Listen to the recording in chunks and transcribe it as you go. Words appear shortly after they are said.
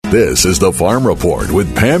This is the Farm Report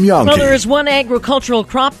with Pam Yonke. Well, there is one agricultural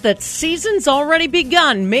crop that season's already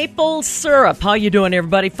begun, maple syrup. How you doing,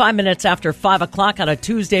 everybody? 5 minutes after 5 o'clock on a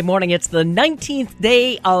Tuesday morning. It's the 19th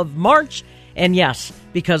day of March. And yes,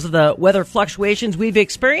 because of the weather fluctuations we've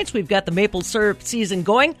experienced, we've got the maple syrup season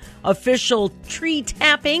going. Official tree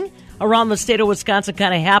tapping around the state of Wisconsin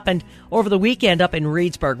kind of happened over the weekend up in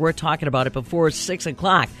Reedsburg. We're talking about it before 6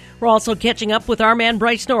 o'clock. We're also catching up with our man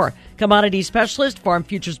Bryce Knorr, commodity specialist, Farm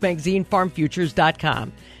Futures Magazine,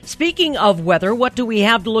 farmfutures.com. Speaking of weather, what do we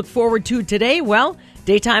have to look forward to today? Well,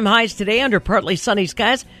 daytime highs today under partly sunny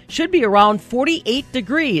skies should be around 48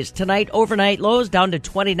 degrees. Tonight, overnight lows down to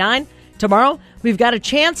 29. Tomorrow, we've got a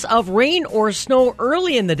chance of rain or snow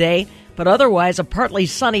early in the day, but otherwise a partly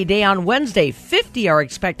sunny day on Wednesday. 50 are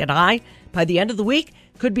expected high. By the end of the week,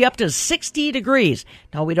 could be up to 60 degrees.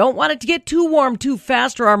 Now, we don't want it to get too warm too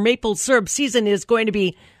fast, or our maple syrup season is going to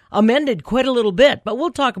be amended quite a little bit. But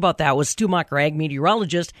we'll talk about that with Stu Mocker, ag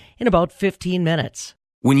meteorologist, in about 15 minutes.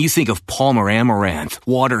 When you think of Palmer Amaranth,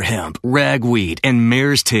 water hemp, ragweed, and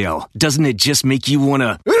mare's tail, doesn't it just make you want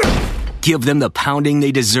to give them the pounding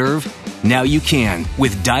they deserve? Now you can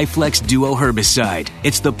with Diflex Duo Herbicide.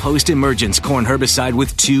 It's the post-emergence corn herbicide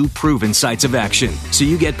with 2 proven sites of action. So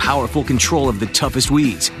you get powerful control of the toughest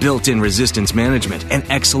weeds, built-in resistance management, and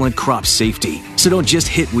excellent crop safety. So don't just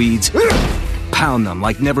hit weeds, pound them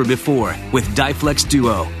like never before with Diflex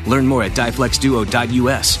Duo. Learn more at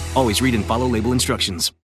diflexduo.us. Always read and follow label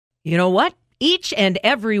instructions. You know what? Each and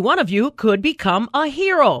every one of you could become a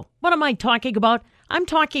hero. What am I talking about? I'm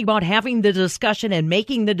talking about having the discussion and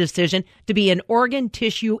making the decision to be an organ,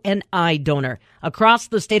 tissue, and eye donor. Across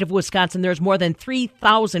the state of Wisconsin, there's more than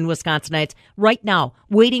 3,000 Wisconsinites right now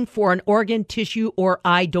waiting for an organ, tissue, or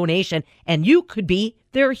eye donation, and you could be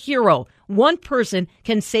their hero. One person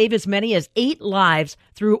can save as many as 8 lives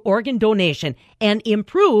through organ donation and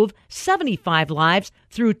improve 75 lives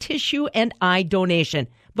through tissue and eye donation.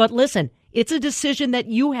 But listen, it's a decision that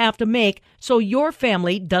you have to make so your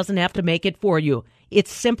family doesn't have to make it for you. It's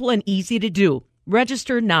simple and easy to do.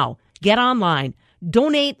 Register now. Get online.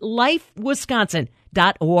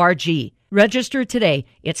 DonateLifeWisconsin.org. Register today.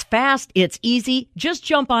 It's fast. It's easy. Just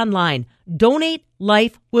jump online.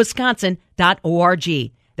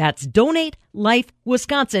 DonateLifeWisconsin.org. That's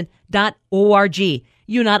DonateLifeWisconsin.org.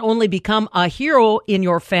 You not only become a hero in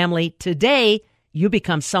your family today, you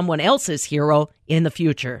become someone else's hero in the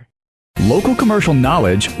future. Local commercial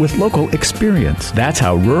knowledge with local experience. That's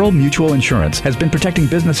how Rural Mutual Insurance has been protecting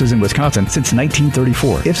businesses in Wisconsin since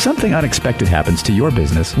 1934. If something unexpected happens to your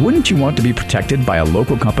business, wouldn't you want to be protected by a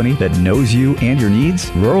local company that knows you and your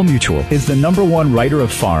needs? Rural Mutual is the #1 writer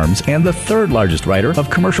of farms and the 3rd largest writer of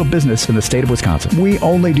commercial business in the state of Wisconsin. We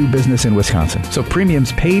only do business in Wisconsin, so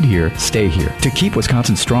premiums paid here stay here. To keep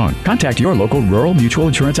Wisconsin strong, contact your local Rural Mutual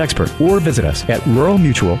Insurance expert or visit us at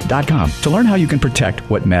ruralmutual.com to learn how you can protect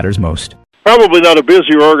what matters most. Probably not a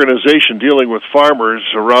busier organization dealing with farmers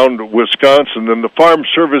around Wisconsin than the Farm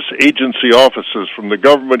Service Agency offices. From the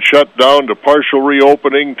government shutdown to partial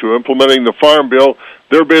reopening to implementing the Farm Bill,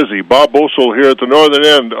 they're busy. Bob Boesel here at the northern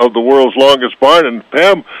end of the world's longest barn. And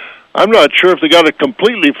Pam, I'm not sure if they got it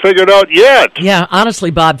completely figured out yet. Yeah, honestly,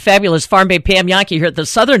 Bob, fabulous. Farm Bay Pam Yonke here at the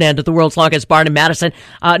southern end of the world's longest barn in Madison.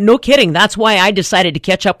 No kidding. That's why I decided to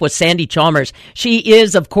catch up with Sandy Chalmers. She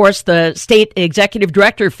is, of course, the state executive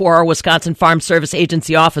director for our Wisconsin Farm Service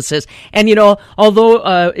Agency offices. And, you know,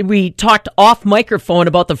 although we talked off microphone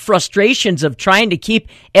about the frustrations of trying to keep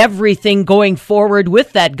everything going forward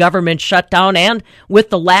with that government shutdown and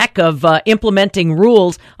with the lack of implementing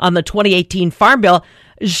rules on the 2018 Farm Bill,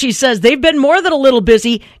 she says they've been more than a little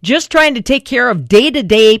busy just trying to take care of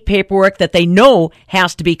day-to-day paperwork that they know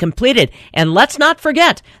has to be completed. And let's not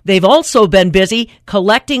forget, they've also been busy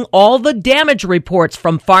collecting all the damage reports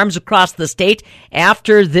from farms across the state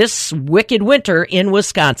after this wicked winter in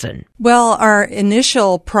Wisconsin. Well, our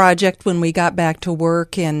initial project when we got back to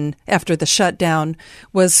work and after the shutdown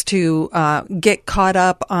was to get caught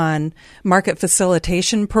up on market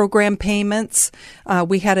facilitation program payments.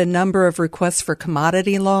 We had a number of requests for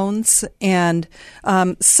commodity loans, and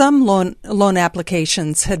some loan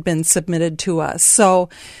applications had been submitted to us. So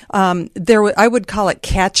I would call it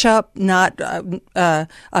catch up, not a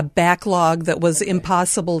backlog that was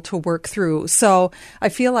impossible to work through. So I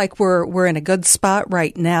feel like we're in a good spot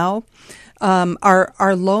right now.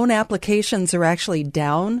 Our loan applications are actually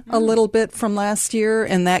down a little bit from last year,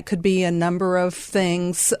 and that could be a number of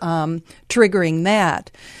things triggering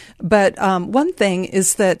that. But one thing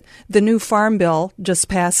is that the new Farm Bill just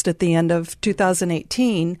passed at the end of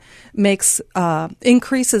 2018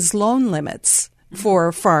 increases loan limits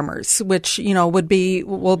for farmers, which,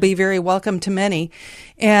 will be very welcome to many.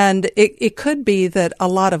 And it could be that a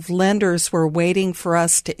lot of lenders were waiting for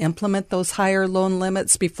us to implement those higher loan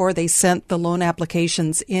limits before they sent the loan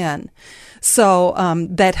applications in. So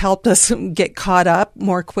that helped us get caught up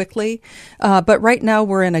more quickly. But right now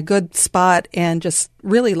we're in a good spot and just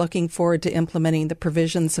really looking forward to implementing the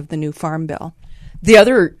provisions of the new Farm Bill. The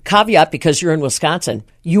other caveat, because you're in Wisconsin,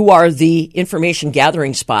 you are the information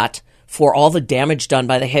gathering spot for all the damage done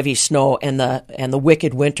by the heavy snow and the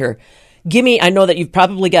wicked winter. I know that you've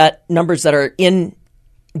probably got numbers that are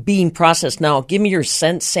being processed now. Give me your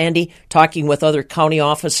sense, Sandy, talking with other county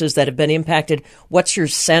offices that have been impacted. What's your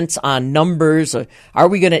sense on numbers? Are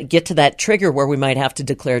we going to get to that trigger where we might have to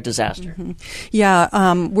declare a disaster? Mm-hmm.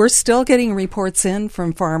 Yeah, we're still getting reports in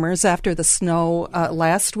from farmers after the snow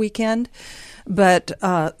last weekend. But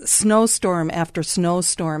snowstorm after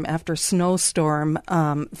snowstorm after snowstorm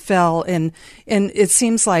fell, and it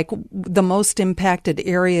seems like the most impacted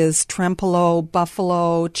areas, Trempealeau,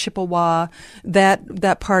 Buffalo, Chippewa,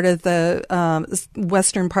 that part of the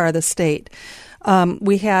western part of the state.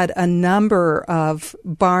 We had a number of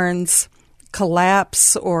barns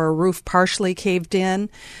collapse or a roof partially caved in.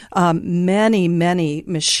 Many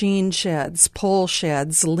machine sheds, pole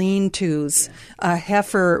sheds, lean-tos,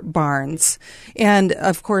 heifer barns, and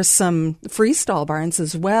of course some freestall barns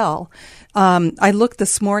as well. I looked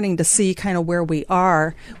this morning to see kind of where we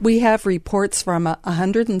are. We have reports from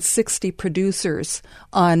 160 producers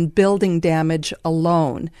on building damage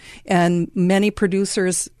alone, and many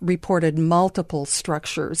producers reported multiple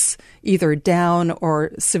structures, either down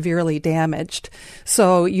or severely damaged.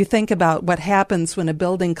 So you think about what happens when a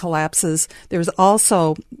building collapses. There's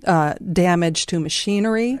also damage to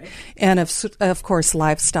machinery and, of course,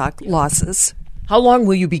 livestock losses. How long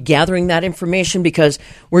will you be gathering that information? Because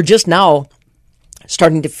we're just now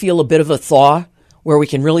starting to feel a bit of a thaw where we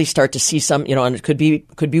can really start to see some, and it could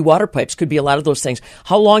be water pipes, could be a lot of those things.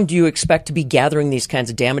 How long do you expect to be gathering these kinds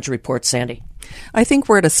of damage reports, Sandy? I think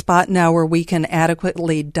we're at a spot now where we can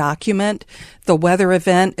adequately document the weather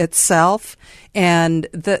event itself and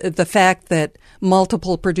the fact that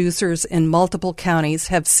multiple producers in multiple counties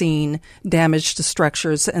have seen damage to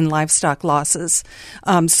structures and livestock losses.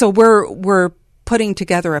 So we're putting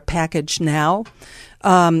together a package now.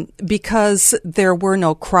 Because there were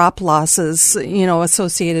no crop losses,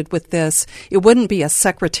 associated with this, it wouldn't be a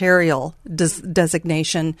secretarial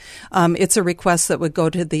designation. It's a request that would go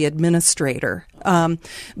to the administrator.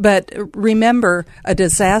 But remember, a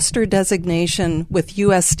disaster designation with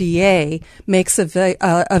USDA makes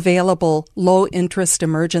available low-interest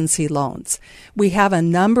emergency loans. We have a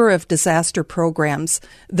number of disaster programs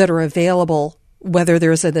that are available whether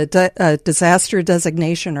there's a disaster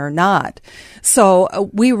designation or not. So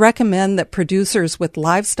we recommend that producers with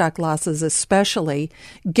livestock losses especially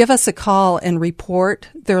give us a call and report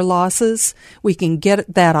their losses. We can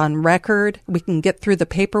get that on record. We can get through the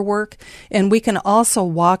paperwork, and we can also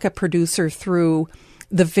walk a producer through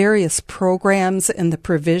the various programs and the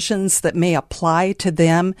provisions that may apply to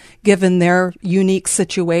them given their unique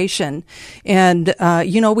situation. And,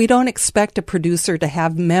 we don't expect a producer to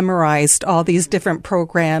have memorized all these different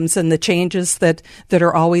programs and the changes that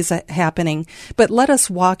are always happening. But let us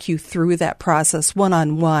walk you through that process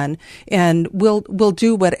one-on-one, and we'll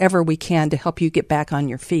do whatever we can to help you get back on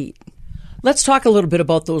your feet. Let's talk a little bit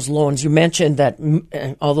about those loans. You mentioned that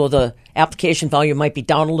although the application volume might be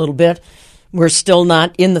down a little bit, we're still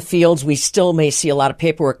not in the fields. We still may see a lot of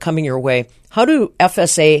paperwork coming your way. How do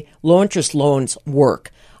FSA low-interest loans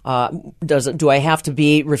work? Do I have to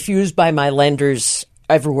be refused by my lenders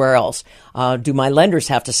everywhere else? Do my lenders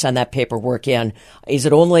have to send that paperwork in? Is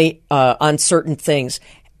it only on certain things?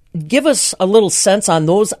 Give us a little sense on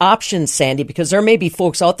those options, Sandy, because there may be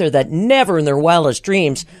folks out there that never in their wildest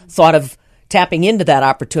dreams thought of tapping into that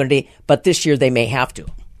opportunity, but this year they may have to.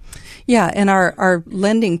 Yeah, and our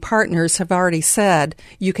lending partners have already said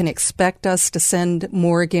you can expect us to send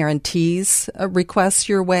more guarantees requests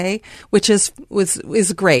your way, which is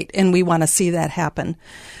great, and we want to see that happen.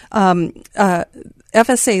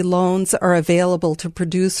 FSA loans are available to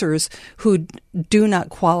producers who do not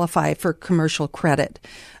qualify for commercial credit.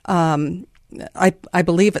 I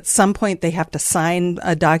believe at some point they have to sign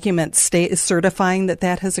a document certifying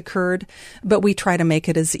that has occurred, but we try to make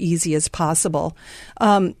it as easy as possible.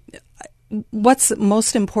 what's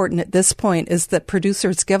most important at this point is that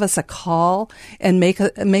producers give us a call and make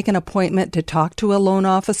an appointment to talk to a loan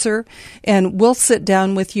officer, and we'll sit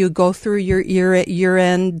down with you, go through your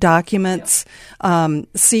year-end documents,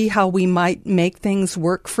 see how we might make things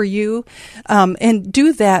work for you, and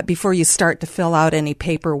do that before you start to fill out any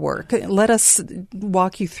paperwork. Let us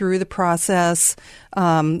walk you through the process.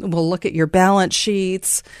 We'll look at your balance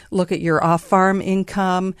sheets, look at your off-farm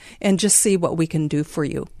income, and just see what we can do for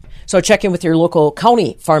you. So check in with your local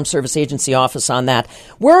county farm service agency office on that.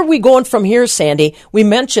 Where are we going from here, Sandy? We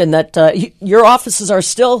mentioned that your offices are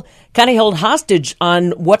still kind of held hostage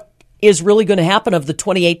on what is really going to happen of the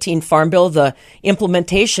 2018 Farm Bill. The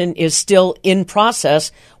implementation is still in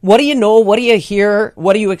process. What do you know? What do you hear?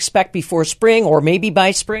 What do you expect before spring or maybe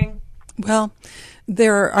by spring? Well,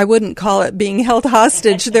 I wouldn't call it being held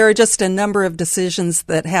hostage. There are just a number of decisions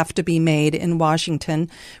that have to be made in Washington.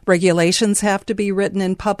 Regulations have to be written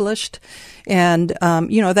and published, and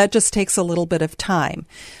that just takes a little bit of time.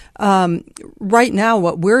 Right now,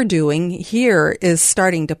 what we're doing here is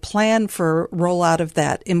starting to plan for rollout of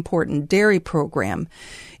that important dairy program.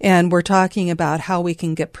 And we're talking about how we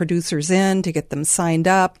can get producers in to get them signed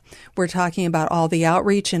up. We're talking about all the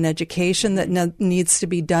outreach and education that needs to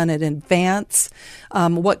be done in advance,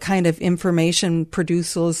 what kind of information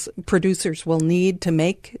producers will need to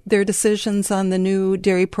make their decisions on the new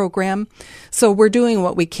dairy program. So we're doing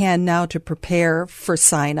what we can now to prepare for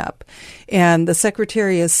sign up. And the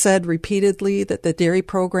Secretary has said repeatedly that the dairy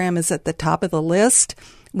program is at the top of the list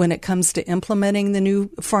when it comes to implementing the new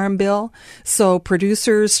Farm Bill. So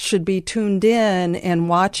producers should be tuned in and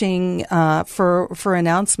watching for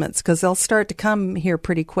announcements, because they'll start to come here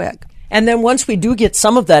pretty quick. And then once we do get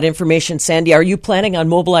some of that information, Sandy, are you planning on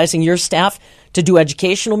mobilizing your staff to do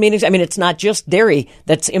educational meetings? I mean, it's not just dairy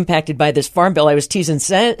that's impacted by this Farm Bill. I was teasing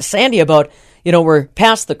Sandy about, we're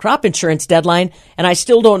past the crop insurance deadline, and I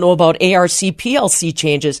still don't know about ARC PLC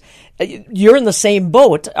changes. You're in the same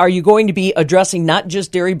boat. Are you going to be addressing not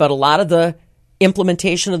just dairy, but a lot of the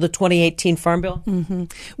implementation of the 2018 Farm Bill? Mm-hmm.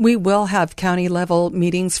 We will have county-level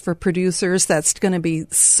meetings for producers. That's going to be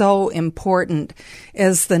so important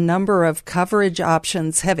as the number of coverage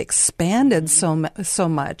options have expanded so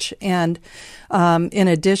much. And in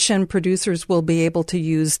addition, producers will be able to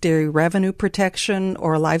use dairy revenue protection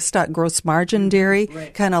or livestock gross margin dairy,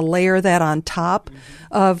 kind of layer that on top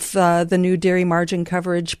of the new dairy margin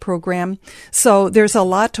coverage program. So there's a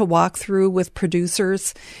lot to walk through with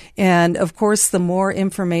producers. And of course, the more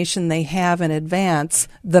information they have in advance,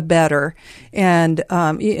 the better. And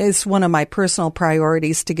it's one of my personal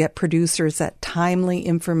priorities to get producers that timely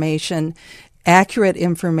information, accurate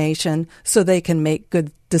information, so they can make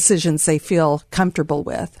good decisions they feel comfortable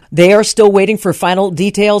with. They are still waiting for final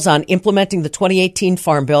details on implementing the 2018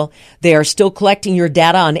 Farm Bill. They are still collecting your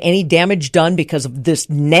data on any damage done because of this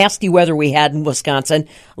nasty weather we had in Wisconsin.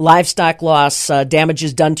 Livestock loss,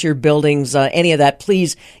 damages done to your buildings, any of that.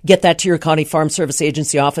 Please get that to your County Farm Service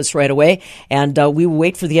Agency office right away. And we will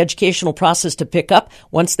wait for the educational process to pick up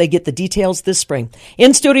once they get the details this spring.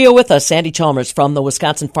 In studio with us, Sandy Chalmers from the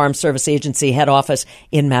Wisconsin Farm Service Agency head office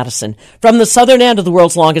in Madison. From the southern end of the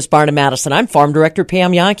world's longest barn in Madison, I'm Farm Director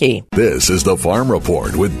Pam Yankee. This is the Farm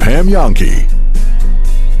Report with Pam Yankee.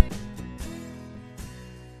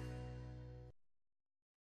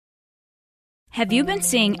 Have you been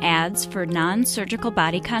seeing ads for non-surgical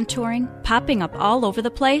body contouring popping up all over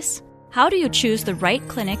the place? How do you choose the right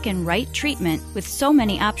clinic and right treatment with so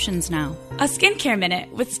many options now? A Skincare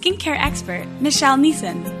Minute with skincare expert Michelle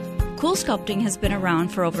Neeson. Cool Sculpting has been around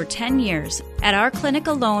for over 10 years. At our clinic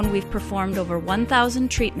alone, we've performed over 1,000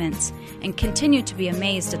 treatments and continue to be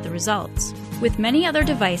amazed at the results. With many other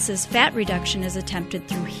devices, fat reduction is attempted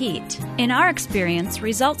through heat. In our experience,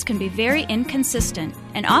 results can be very inconsistent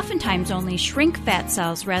and oftentimes only shrink fat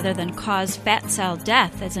cells rather than cause fat cell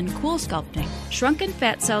death, as in Cool Sculpting. Shrunken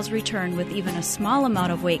fat cells return with even a small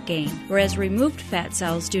amount of weight gain, whereas removed fat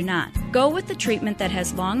cells do not. Go with the treatment that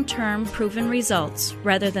has long-term proven results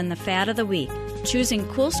rather than the fad of the week. Choosing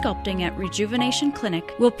Cool Sculpting at Rejuvenation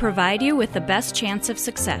Clinic will provide you with the best chance of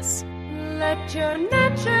success. Let your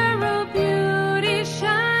natural beauty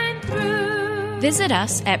shine through. Visit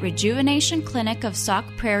us at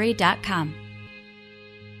rejuvenationclinicofsaukprairie.com.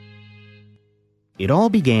 It all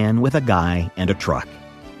began with a guy and a truck.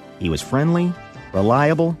 He was friendly,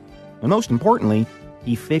 reliable, and most importantly,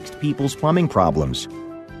 he fixed people's plumbing problems.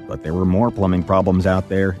 But there were more plumbing problems out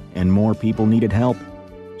there, and more people needed help.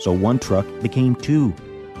 So one truck became two.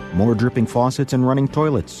 More dripping faucets and running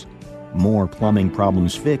toilets. More plumbing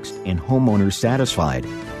problems fixed and homeowners satisfied.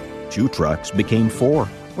 2 trucks became 4,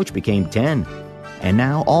 which became 10. And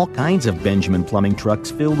now all kinds of Benjamin Plumbing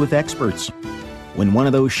trucks filled with experts. When one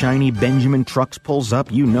of those shiny Benjamin trucks pulls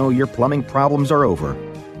up, you know your plumbing problems are over.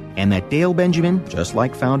 And that Dale Benjamin, just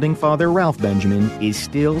like founding father Ralph Benjamin, is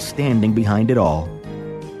still standing behind it all.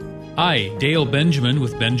 Hi, Dale Benjamin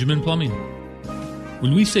with Benjamin Plumbing.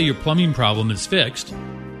 When we say your plumbing problem is fixed,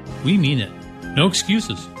 we mean it. No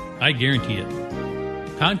excuses. I guarantee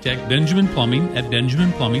it. Contact Benjamin Plumbing at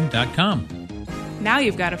benjaminplumbing.com. Now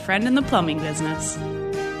you've got a friend in the plumbing business.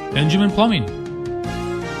 Benjamin Plumbing.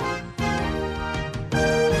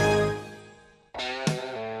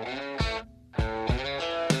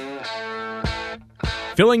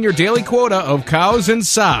 Filling your daily quota of cows and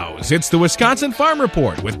sows. It's the Wisconsin Farm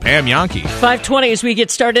Report with Pam Jahnke. 5:20 as we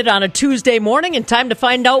get started on a Tuesday morning, and time to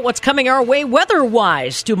find out what's coming our way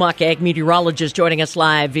weather-wise. Stu Muck, ag meteorologist, joining us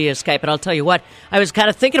live via Skype. And I'll tell you what, I was kind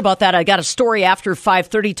of thinking about that. I got a story after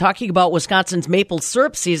 5:30 talking about Wisconsin's maple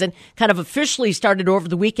syrup season, kind of officially started over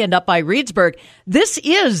the weekend up by Reedsburg. This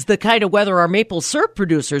is the kind of weather our maple syrup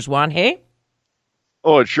producers want, hey?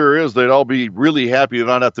 Oh, it sure is. They'd all be really happy to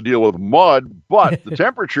not have to deal with mud, but the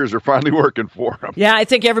temperatures are finally working for them. Yeah, I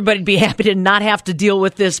think everybody'd be happy to not have to deal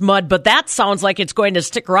with this mud, but that sounds like it's going to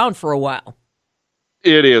stick around for a while.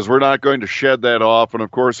 It is. We're not going to shed that off, and of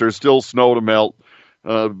course, there's still snow to melt.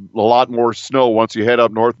 A lot more snow once you head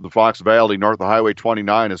up north of the Fox Valley, north of Highway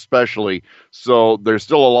 29 especially. So there's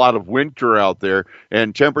still a lot of winter out there,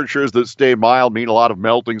 and temperatures that stay mild mean a lot of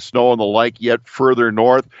melting snow and the like. Yet further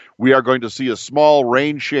north, we are going to see a small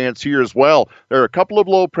rain chance here as well. There are a couple of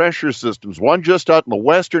low pressure systems, one just out in the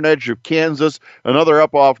western edge of Kansas, another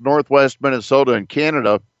up off northwest Minnesota and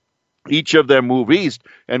Canada. Each of them move east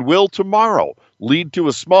and will tomorrow lead to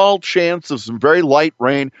a small chance of some very light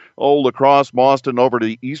rain. La Crosse, Mauston, over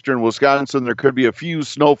to eastern Wisconsin. There could be a few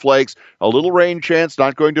snowflakes, a little rain chance,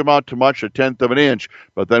 not going to amount to much, 1/10 of an inch.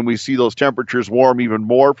 But then we see those temperatures warm even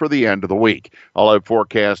more for the end of the week. I'll have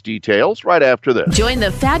forecast details right after this. Join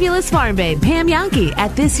the fabulous farm babe, Pam Jahnke,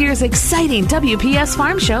 at this year's exciting WPS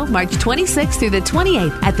Farm Show, March 26th through the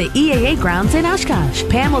 28th at the EAA grounds in Oshkosh.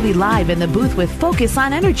 Pam will be live in the booth with Focus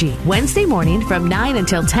on Energy, Wednesday morning from 9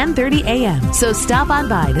 until 10:30 a.m. So stop on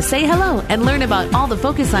by to say hello and learn about all the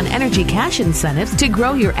Focus on Energy cash incentives to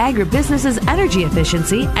grow your agribusiness's energy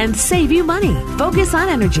efficiency and save you money. Focus on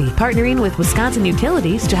Energy, partnering with Wisconsin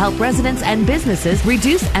Utilities to help residents and businesses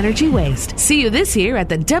reduce energy waste. See you this year at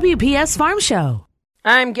the WPS Farm Show.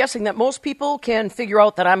 I'm guessing that most people can figure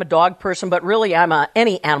out that I'm a dog person, but really I'm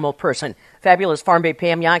any animal person. Fabulous farm babe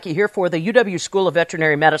Pam Jahnke here for the UW School of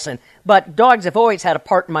Veterinary Medicine. But dogs have always had a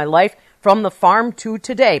part in my life, from the farm to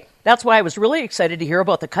today. That's why I was really excited to hear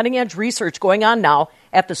about the cutting-edge research going on now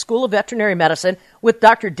at the School of Veterinary Medicine with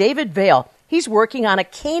Dr. David Vail. He's working on a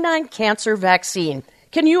canine cancer vaccine.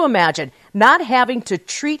 Can you imagine not having to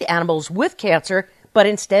treat animals with cancer, but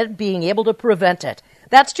instead being able to prevent it?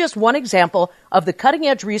 That's just one example of the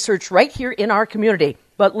cutting-edge research right here in our community.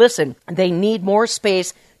 But listen, they need more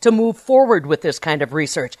space to move forward with this kind of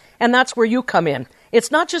research, and that's where you come in.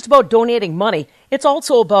 It's not just about donating money. It's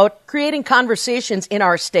also about creating conversations in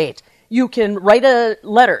our state. You can write a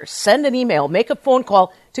letter, send an email, make a phone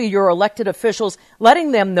call to your elected officials,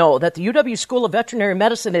 letting them know that the UW School of Veterinary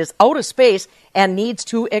Medicine is out of space and needs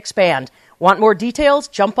to expand. Want more details?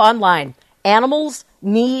 Jump online. Animals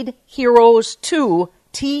Need Heroes 2,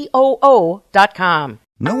 TOO.com.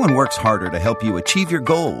 No one works harder to help you achieve your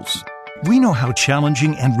goals. We know how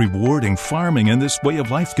challenging and rewarding farming and this way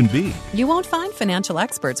of life can be. You won't find financial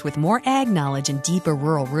experts with more ag knowledge and deeper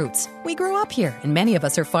rural roots. We grew up here, and many of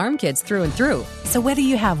us are farm kids through and through. So whether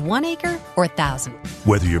you have 1 acre or 1,000.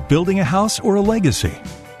 Whether you're building a house or a legacy.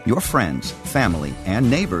 Your friends, family, and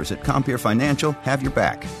neighbors at Compeer Financial have your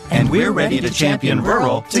back. And we're ready to champion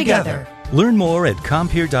rural together. Learn more at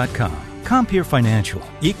Compeer.com. Compeer Financial,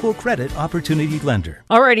 equal credit opportunity lender.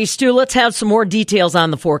 All righty, Stu, let's have some more details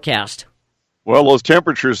on the forecast. Well, those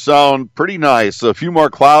temperatures sound pretty nice. A few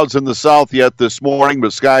more clouds in the south yet this morning,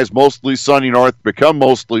 but skies mostly sunny north, become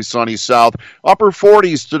mostly sunny south. Upper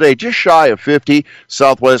 40s today, just shy of 50.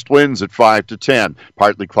 Southwest winds at 5 to 10.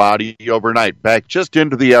 Partly cloudy overnight. Back just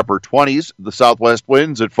into the upper 20s. The southwest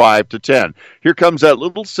winds at 5 to 10. Here comes that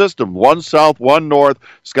little system, one south, one north.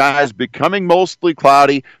 Skies becoming mostly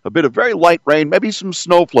cloudy. A bit of very light rain, maybe some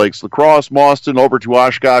snowflakes. La Crosse, Mauston, over to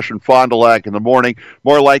Oshkosh and Fond du Lac in the morning.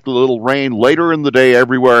 More likely a little rain later in the day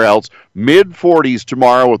everywhere else. Mid-40s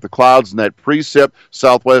tomorrow with the clouds and that precip.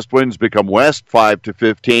 Southwest winds become west, 5 to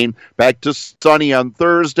 15. Back to sunny on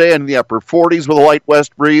Thursday and the upper 40s with a light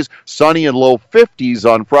west breeze. Sunny and low 50s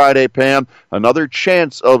on Friday, Pam. Another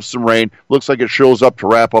chance of some rain. Looks like it shows up to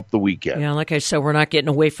wrap up the weekend. Yeah, like I said, we're not getting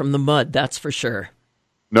away from the mud, that's for sure.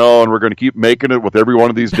 No, and we're going to keep making it with every one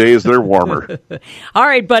of these days that are warmer. All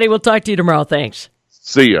right, buddy. We'll talk to you tomorrow. Thanks.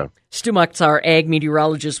 See ya. Stu Muck's our ag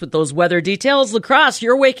meteorologist with those weather details. La Crosse,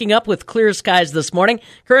 you're waking up with clear skies this morning,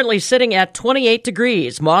 currently sitting at 28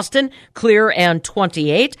 degrees. Mauston, clear and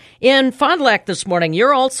 28. In Fond du Lac this morning,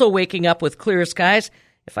 you're also waking up with clear skies,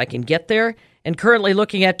 if I can get there, and currently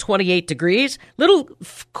looking at 28 degrees. Little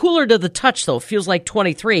cooler to the touch, though. Feels like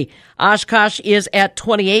 23. Oshkosh is at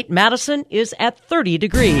 28. Madison is at 30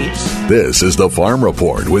 degrees. This is the Farm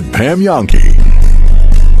Report with Pam Jahnke.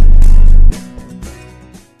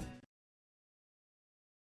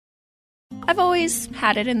 I've always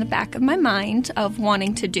had it in the back of my mind of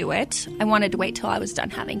wanting to do it. I wanted to wait till I was done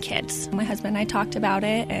having kids. My husband and I talked about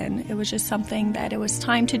it, and it was just something that it was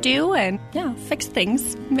time to do and, fix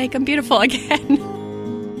things, make them beautiful again.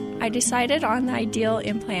 I decided on the Ideal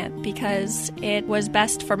implant because it was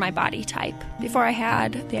best for my body type. Before I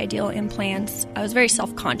had the Ideal implants, I was very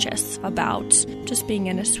self-conscious about just being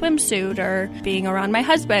in a swimsuit or being around my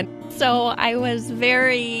husband. So I was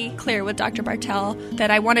very clear with Dr. Bartel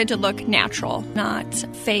that I wanted to look natural, not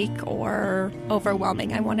fake or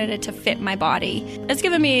overwhelming. I wanted it to fit my body. It's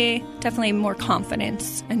given me definitely more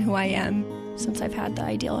confidence in who I am since I've had the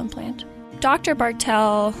Ideal implant. Dr.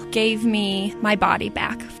 Bartel gave me my body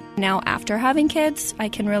back. Now, after having kids, I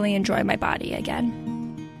can really enjoy my body again.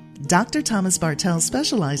 Dr. Thomas Bartel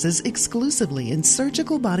specializes exclusively in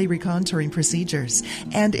surgical body recontouring procedures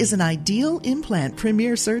and is an Ideal implant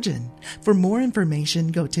premier surgeon. For more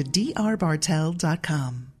information, go to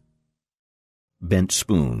drbartel.com. Bent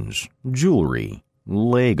spoons, jewelry,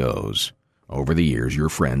 Legos. Over the years, your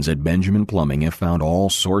friends at Benjamin Plumbing have found all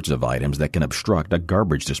sorts of items that can obstruct a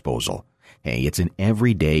garbage disposal. Hey, it's an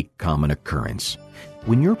everyday common occurrence.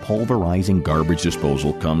 When your pulverizing garbage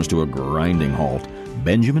disposal comes to a grinding halt,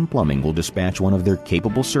 Benjamin Plumbing will dispatch one of their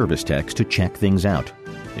capable service techs to check things out.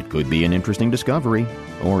 It could be an interesting discovery,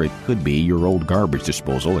 or it could be your old garbage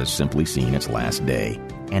disposal has simply seen its last day.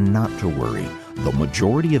 And not to worry, the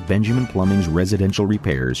majority of Benjamin Plumbing's residential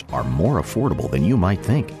repairs are more affordable than you might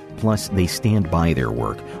think. Plus, they stand by their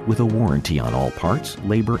work with a warranty on all parts,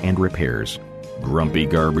 labor, and repairs. Grumpy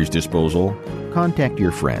garbage disposal? Contact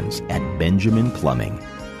your friends at Benjamin Plumbing.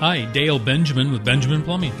 Hi, Dale Benjamin with Benjamin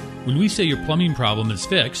Plumbing. When we say your plumbing problem is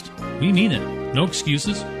fixed, we mean it. No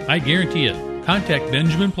excuses. I guarantee it. Contact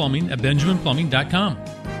Benjamin Plumbing at benjaminplumbing.com.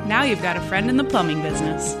 Now you've got a friend in the plumbing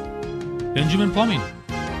business. Benjamin Plumbing.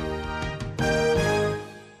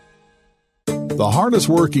 The hardest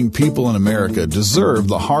working people in America deserve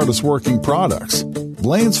the hardest working products.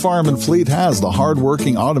 Blaine's Farm and Fleet has the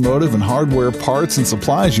hard-working automotive and hardware parts and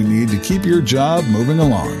supplies you need to keep your job moving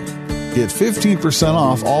along. Get 15%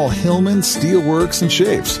 off all Hillman, Steelworks, and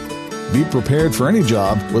Shapes. Be prepared for any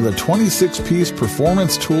job with a 26-piece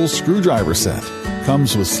Performance Tools screwdriver set.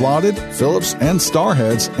 Comes with slotted, Phillips, and star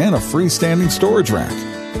heads and a freestanding storage rack.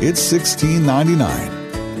 It's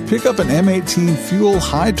 $16.99. Pick up an M18 Fuel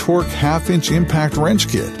High Torque half-inch impact wrench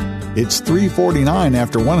kit. It's $349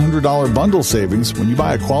 after $100 bundle savings when you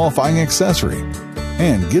buy a qualifying accessory.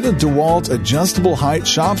 And get a DeWalt adjustable height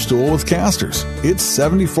shop stool with casters. It's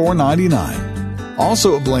 $74.99.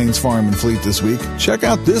 Also at Blaine's Farm and Fleet this week, check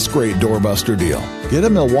out this great doorbuster deal. Get a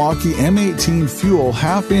Milwaukee M18 Fuel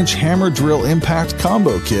half-inch hammer drill impact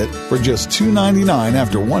combo kit for just $299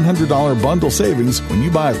 after $100 bundle savings when you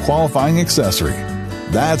buy a qualifying accessory.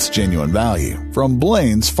 That's genuine value from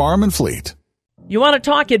Blaine's Farm and Fleet. You want to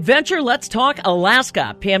talk adventure? Let's talk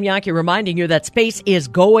Alaska. Pam Jahnke reminding you that space is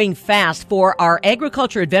going fast for our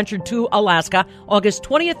Agriculture Adventure to Alaska, August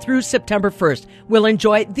 20th through September 1st. We'll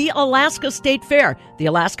enjoy the Alaska State Fair, the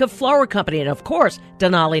Alaska Flower Company, and of course,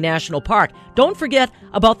 Denali National Park. Don't forget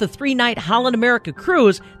about the 3-night Holland America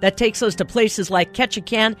cruise that takes us to places like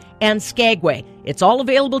Ketchikan and Skagway. It's all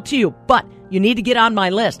available to you, but you need to get on my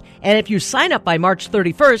list. And if you sign up by March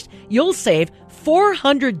 31st, you'll save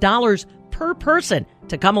 $400 per person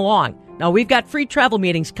to come along. Now, we've got free travel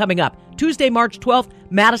meetings coming up. Tuesday, March 12th,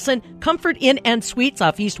 Madison, Comfort Inn and Suites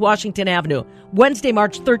off East Washington Avenue. Wednesday,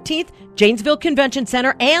 March 13th, Janesville Convention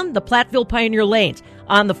Center and the Platteville Pioneer Lanes.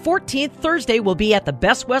 On the 14th, Thursday, we'll be at the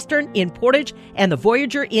Best Western in Portage and the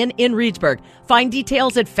Voyager Inn in Reedsburg. Find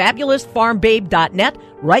details at fabulousfarmbabe.net,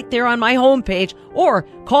 right there on my homepage, or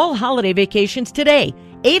call Holiday Vacations today,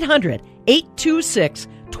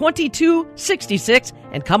 800-826-2266,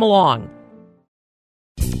 and come along.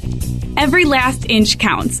 Every last inch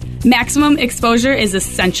counts. Maximum exposure is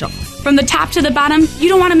essential. From the top to the bottom, you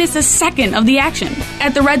don't want to miss a second of the action.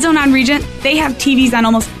 At the Red Zone on Regent, they have TVs on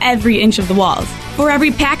almost every inch of the walls. For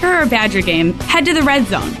every Packer or Badger game, head to the Red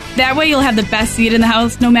Zone. That way you'll have the best seat in the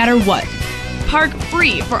house no matter what. park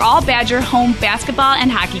free for all Badger home basketball and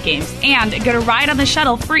hockey games, and get a ride on the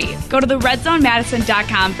shuttle free. Go to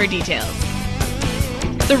theredzonemadison.com for details.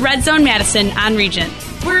 The Red Zone Madison on Regent.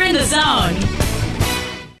 We're in the zone.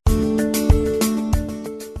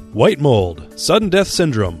 White mold, sudden death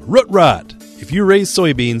syndrome, root rot. If you raise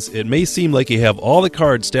soybeans, it may seem like you have all the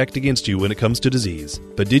cards stacked against you when it comes to disease.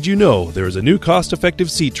 But did you know there is a new cost-effective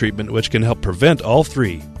seed treatment which can help prevent all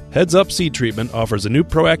three? Heads Up Seed Treatment offers a new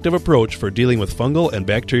proactive approach for dealing with fungal and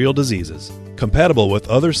bacterial diseases. Compatible with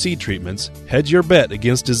other seed treatments, hedge your bet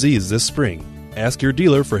against disease this spring. Ask your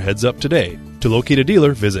dealer for Heads Up today. To locate a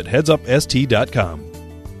dealer, visit headsupst.com.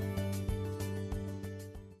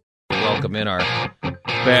 Welcome in our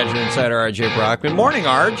Badger Insider, RJ Brockman. Morning,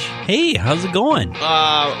 Arj. Hey, how's it going?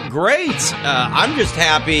 Great. I'm just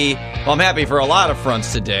happy. Well, I'm happy for a lot of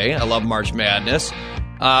fronts today. I love March Madness.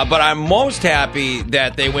 But I'm most happy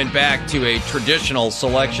that they went back to a traditional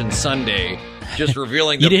Selection Sunday, just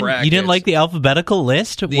revealing the brackets. You didn't like the alphabetical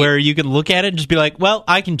list where you can look at it and just be like, well,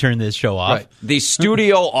 I can turn this show off. Right. The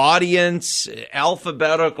studio audience,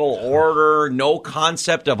 alphabetical order, no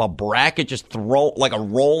concept of a bracket, just throw like a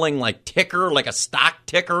rolling like ticker, like a stock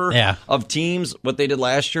ticker of teams, what they did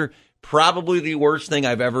last year. Probably the worst thing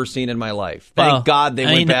I've ever seen in my life. Thank God they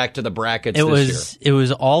went back to the brackets this year. It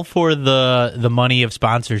was all for the money of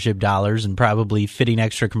sponsorship dollars and probably fitting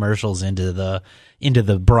extra commercials into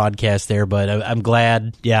the broadcast there. But I'm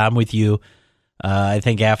glad. Yeah, I'm with you. I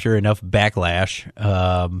think after enough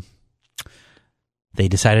backlash, they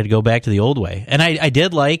decided to go back to the old way. And I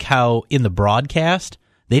did like how in the broadcast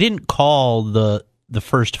they didn't call the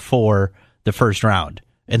first four the first round.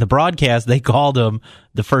 In the broadcast, they called them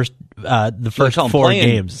the first four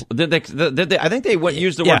games. I think they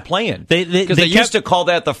used the word playing because they used to call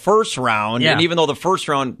that the first round. Yeah. And even though the first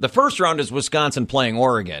round is Wisconsin playing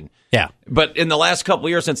Oregon. Yeah. But in the last couple of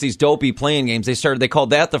years since these dopey playing games, they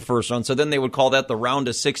called that the first round. So then they would call that the round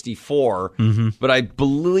of 64. Mm-hmm. But I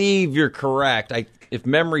believe you're correct. If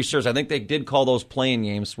memory serves, I think they did call those playing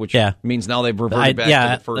games, which means now they've reverted back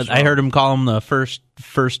to the first round. I heard them call them the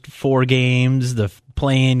first four games, the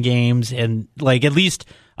play-in games, and like at least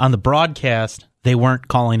on the broadcast, they weren't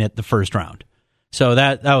calling it the first round. So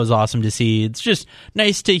that was awesome to see. It's just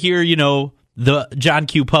nice to hear, the John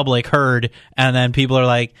Q. public heard, and then people are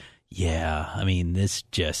like, yeah, I mean, this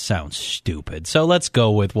just sounds stupid. So let's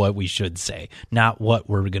go with what we should say, not what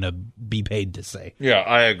we're going to be paid to say. Yeah,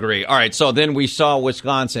 I agree. All right, so then we saw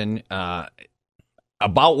Wisconsin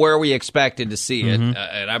about where we expected to see it,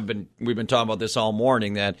 and we've been talking about this all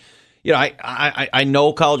morning. That I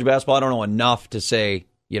know college basketball. I don't know enough to say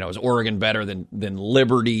is Oregon better than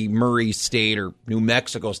Liberty, Murray State, or New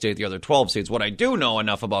Mexico State, the other 12 states. What I do know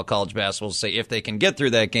enough about college basketball is to say if they can get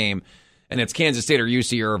through that game. And it's Kansas State or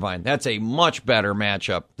UC Irvine. That's a much better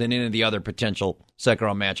matchup than any of the other potential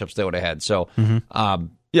second-round matchups they would have had. So, a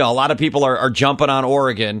lot of people are jumping on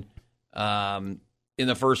Oregon in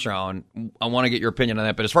the first round. I want to get your opinion on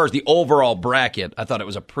that. But as far as the overall bracket, I thought it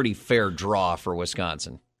was a pretty fair draw for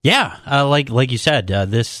Wisconsin. Yeah, like you said,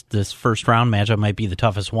 this first-round matchup might be the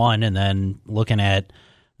toughest one. And then looking at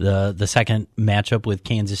the second matchup with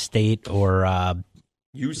Kansas State or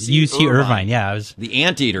UC Irvine, yeah. The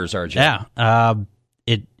Anteaters are, yeah.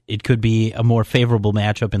 It could be a more favorable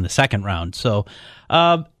matchup in the second round. So,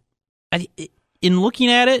 in looking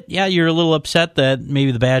at it, yeah, you're a little upset that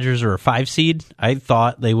maybe the Badgers are a 5 seed. I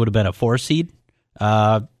thought they would have been a 4 seed,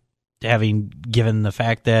 having given the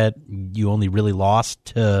fact that you only really lost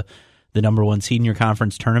to the number 1 seed in your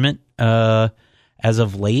conference tournament as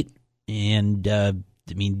of late. And,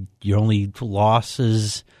 your only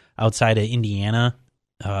losses outside of Indiana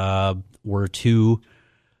were to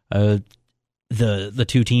the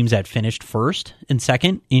two teams that finished first and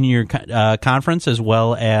second in your conference, as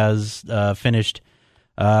well as finished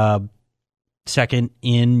second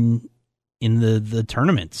in the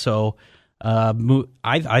tournament. So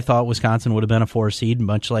I thought Wisconsin would have been a 4 seed,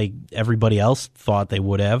 much like everybody else thought they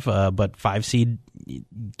would have. But 5 seed, you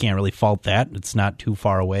can't really fault that. It's not too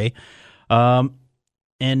far away.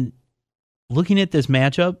 And looking at this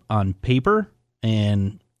matchup on paper,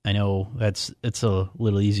 and I know it's a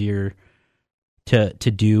little easier to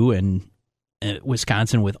do, and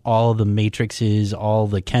Wisconsin with all the matrices, all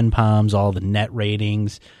the KenPoms, all the net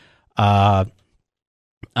ratings, on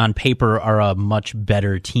paper are a much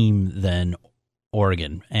better team than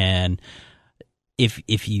Oregon. And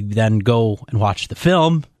if you then go and watch the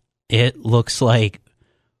film, it looks like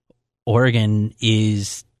Oregon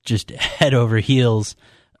is just head over heels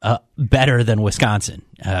better than Wisconsin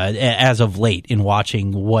as of late in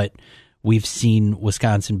watching what we've seen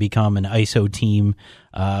Wisconsin become an ISO team,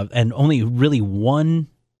 and only really one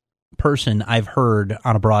person I've heard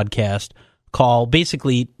on a broadcast call,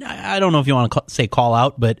 basically, I don't know if you want to say call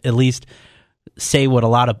out, but at least say what a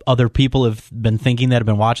lot of other people have been thinking that have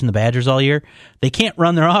been watching the Badgers all year. They can't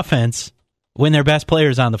run their offense when their best player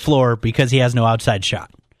is on the floor because he has no outside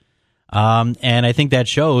shot. And I think that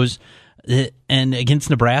shows. And against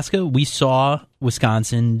Nebraska, we saw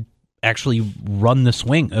Wisconsin actually run the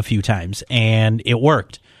swing a few times, and it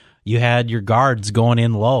worked. You had your guards going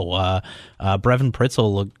in low. Brevin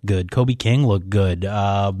Pritzel looked good. Kobe King looked good.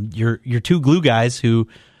 Your two glue guys who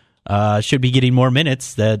should be getting more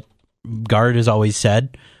minutes, that Guard has always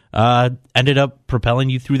said, ended up propelling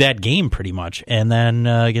you through that game pretty much. And then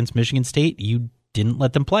against Michigan State, you didn't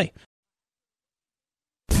let them play.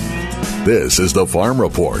 This is the Farm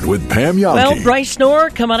Report with Pam Yonke. Well, Bryce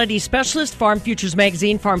Knorr, commodity specialist, Farm Futures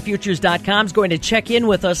Magazine, farmfutures.com, is going to check in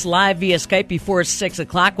with us live via Skype before 6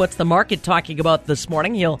 o'clock. What's the market talking about this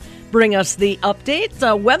morning? He'll bring us the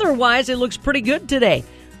update. Weather-wise, it looks pretty good today.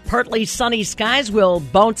 Partly sunny skies will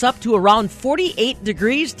bounce up to around 48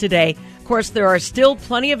 degrees today. Of course, there are still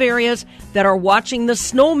plenty of areas that are watching the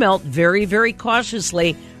snow melt very, very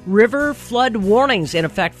cautiously. River flood warnings in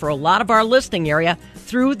effect for a lot of our listing area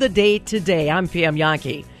through the day today. I'm Pam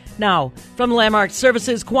Yonke. Now, from the Landmark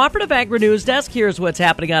Services Cooperative Agri-News Desk, here's what's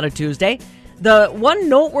happening on a Tuesday. The one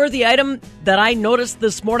noteworthy item that I noticed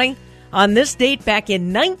this morning, on this date back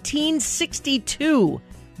in 1962,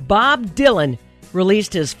 Bob Dylan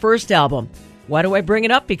released his first album. Why do I bring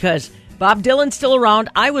it up? Because Bob Dylan's still around.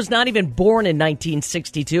 I was not even born in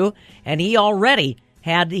 1962, and he already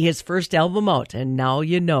had his first album out, and now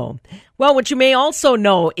you know. Well, what you may also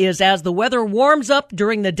know is as the weather warms up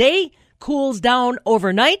during the day, cools down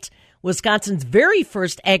overnight, Wisconsin's very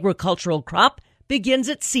first agricultural crop begins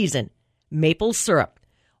its season, maple syrup.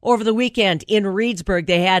 Over the weekend in Reedsburg,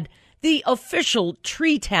 they had the official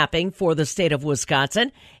tree tapping for the state of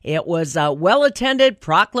Wisconsin. It was well-attended,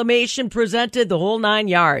 proclamation presented, the whole 9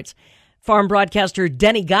 yards. Farm broadcaster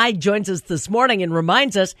Denny Guy joins us this morning and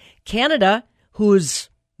reminds us Canada, whose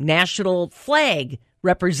national flag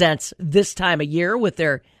represents this time of year with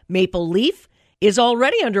their maple leaf, is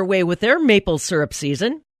already underway with their maple syrup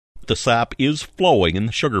season. The sap is flowing in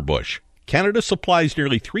the sugar bush. Canada supplies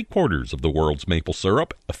nearly 3/4 of the world's maple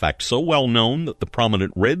syrup, a fact so well known that the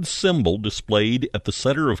prominent red symbol displayed at the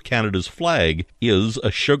center of Canada's flag is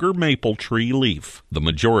a sugar maple tree leaf. The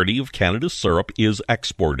majority of Canada's syrup is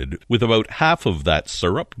exported, with about half of that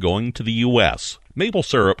syrup going to the U.S. Maple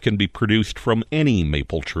syrup can be produced from any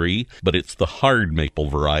maple tree, but it's the hard maple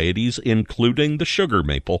varieties, including the sugar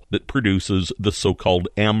maple, that produces the so-called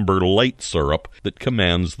amber light syrup that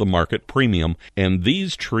commands the market premium, and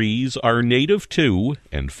these trees are native to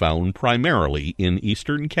and found primarily in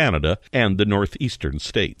eastern Canada and the northeastern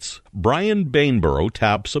states. Brian Bainborough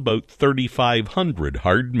taps about 3,500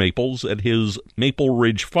 hard maples at his Maple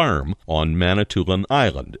Ridge Farm on Manitoulin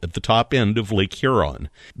Island at the top end of Lake Huron.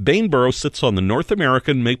 Bainborough sits on the North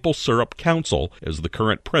American Maple Syrup Council as the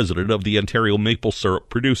current president of the Ontario Maple Syrup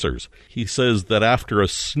Producers. He says that after a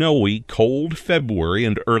snowy, cold February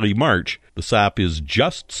and early March, the sap is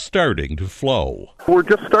just starting to flow. We're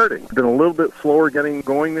just starting. Been a little bit slower getting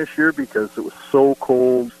going this year because it was so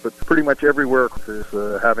cold, but pretty much everywhere is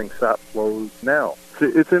having sap flows now.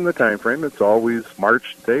 It's in the time frame. It's always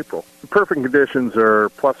March to April. The perfect conditions are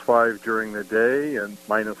 +5 during the day and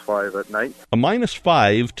 -5 at night. A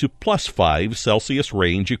 -5 to +5 Celsius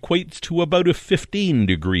range equates to about a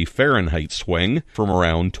 15-degree Fahrenheit swing from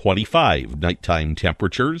around 25 nighttime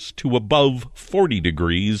temperatures to above 40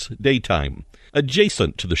 degrees daytime.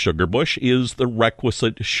 Adjacent to the sugar bush is the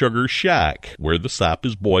requisite sugar shack, where the sap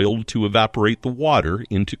is boiled to evaporate the water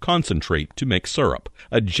into concentrate to make syrup.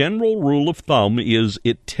 A general rule of thumb is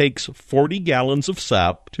it takes 40 gallons of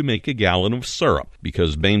sap to make a gallon of syrup.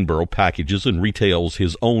 Because Bainborough packages and retails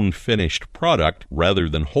his own finished product rather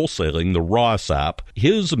than wholesaling the raw sap,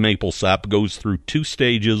 his maple sap goes through 2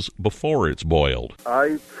 stages before it's boiled.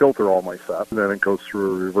 I filter all my sap, and then it goes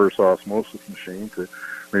through a reverse osmosis machine to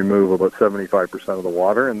remove about 75% of the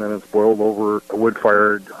water, and then it's boiled over a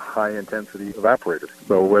wood-fired high-intensity evaporator.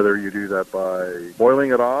 So whether you do that by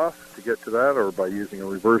boiling it off to get to that or by using a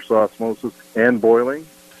reverse osmosis and boiling,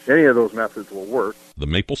 any of those methods will work. The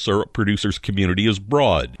maple syrup producers community is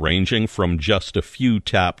broad, ranging from just a few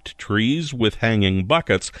tapped trees with hanging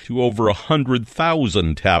buckets to over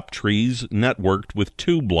 100,000 tapped trees networked with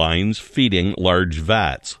tube lines feeding large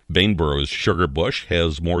vats. Bainborough's sugar bush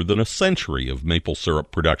has more than a century of maple syrup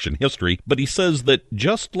production history, but he says that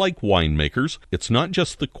just like winemakers, it's not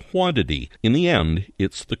just the quantity. In the end,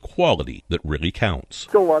 it's the quality that really counts.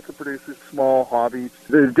 Still lots of producers, small hobbies.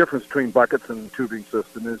 The difference between buckets and tubing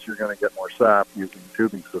system is you're going to get more sap using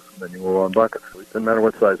tubing system than you will on buckets. It doesn't matter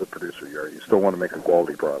what size of producer you are, you still want to make a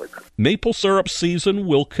quality product. Maple syrup season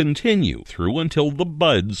will continue through until the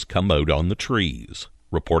buds come out on the trees.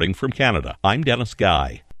 Reporting from Canada, I'm Dennis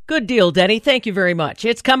Guy. Good deal, Denny. Thank you very much.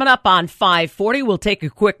 It's coming up on 5:40. We'll take a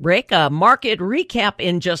quick break, a market recap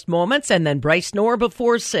in just moments, and then Bryce Knorr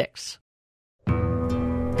before 6.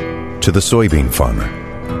 To the soybean farmer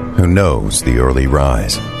who knows the early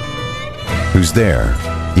rise, who's there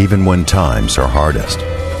even when times are hardest,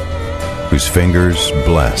 whose fingers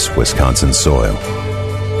bless Wisconsin soil,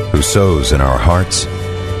 who sows in our hearts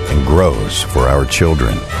and grows for our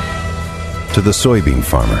children. To the soybean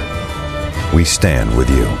farmer, we stand with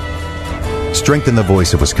you. Strengthen the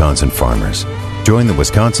voice of Wisconsin farmers. Join the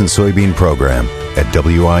Wisconsin Soybean Program at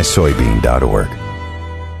wisoybean.org.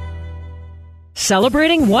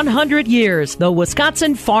 Celebrating 100 years, the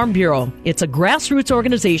Wisconsin Farm Bureau. It's a grassroots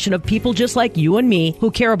organization of people just like you and me who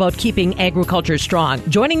care about keeping agriculture strong.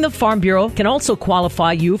 Joining the Farm Bureau can also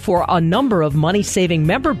qualify you for a number of money-saving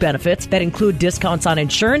member benefits that include discounts on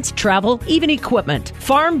insurance, travel, even equipment.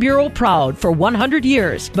 Farm Bureau proud for 100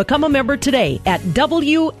 years. Become a member today at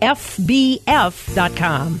WFBF.com.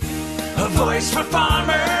 A voice for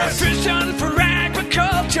farmers, a vision for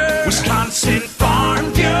agriculture. Wisconsin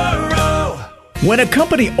Farm Bureau. When a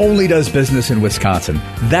company only does business in Wisconsin,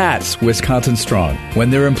 that's Wisconsin Strong. When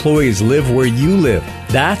their employees live where you live,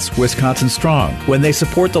 that's Wisconsin Strong. When they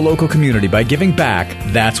support the local community by giving back,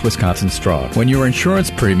 that's Wisconsin Strong. When your insurance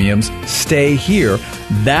premiums stay here,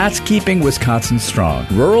 that's keeping Wisconsin strong.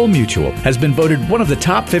 Rural Mutual has been voted one of the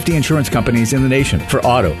top 50 insurance companies in the nation for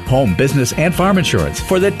auto, home, business, and farm insurance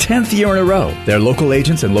for the 10th year in a row. Their local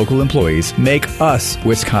agents and local employees make us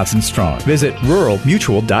Wisconsin strong. Visit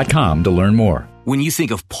ruralmutual.com to learn more. When you think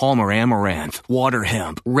of Palmer Amaranth, water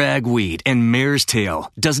hemp, ragweed, and mare's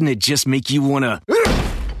tail, doesn't it just make you want to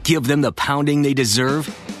give them the pounding they deserve?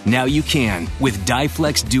 Now you can with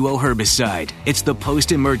Diflex Duo herbicide. It's the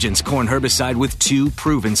post-emergence corn herbicide with 2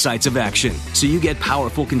 proven sites of action. So you get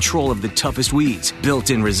powerful control of the toughest weeds,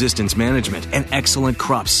 built-in resistance management, and excellent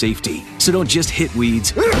crop safety. So don't just hit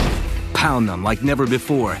weeds. Pound them like never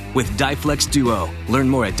before with Diflex Duo. Learn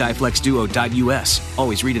more at diflexduo.us.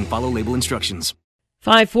 Always read and follow label instructions.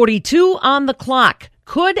 5:42 on the clock.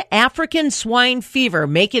 Could African swine fever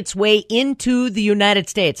make its way into the United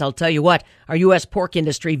States? I'll tell you what, our U.S. pork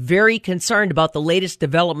industry very concerned about the latest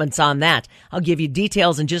developments on that. I'll give you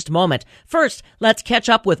details in just a moment. First, let's catch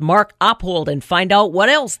up with Mark Oppold and find out what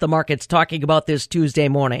else the market's talking about this Tuesday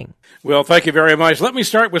morning. Well, thank you very much. Let me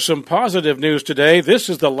start with some positive news today. This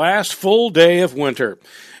is the last full day of winter.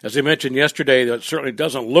 As I mentioned yesterday, it certainly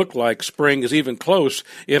doesn't look like spring is even close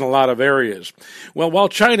in a lot of areas. Well, while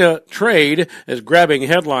China trade is grabbing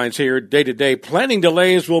headlines here day to day, planting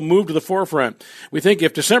delays will move to the forefront. We think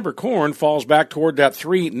if December corn falls back toward that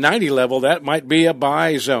 390 level, that might be a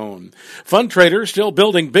buy zone. Fund traders still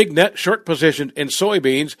building big net short position in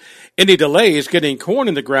soybeans. Any delays getting corn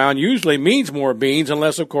in the ground usually means more beans,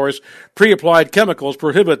 unless, of course, pre-applied chemicals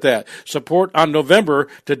prohibit that. Support on November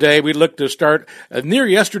today, we look to start near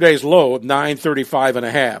yesterday's low of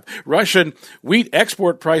 935.5. Russian wheat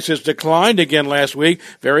export prices declined again last week.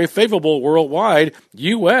 Very favorable worldwide.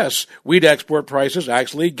 U.S. wheat export prices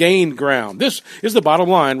actually gained ground. This is the bottom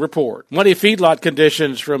line report. Muddy feedlot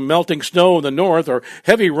conditions from melting snow in the north or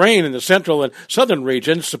heavy rain in the central and southern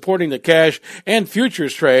regions supporting the cash and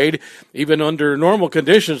futures trade. Even under normal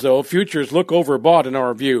conditions, though, futures look overbought in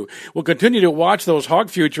our view. We'll continue to watch those hog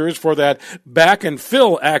futures for that back and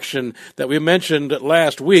fill action that we mentioned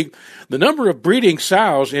last week. The number of breeding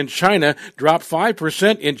sows in China dropped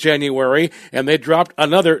 5% in January, and they dropped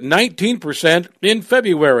another 19% in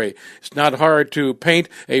February. It's not hard to paint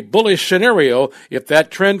a bullish scenario if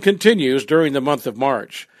that trend continues during the month of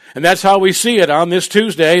March. And that's how we see it on this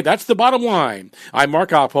Tuesday. That's the bottom line. I'm Mark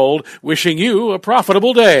Oppold, wishing you a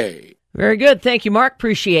profitable day. Very good. Thank you, Mark.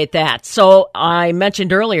 Appreciate that. So I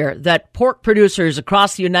mentioned earlier that pork producers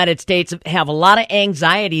across the United States have a lot of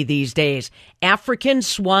anxiety these days. African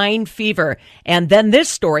swine fever. And then this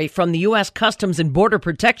story from the U.S. Customs and Border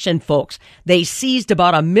Protection folks. They seized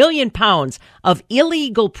about 1 million pounds of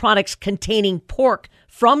illegal products containing pork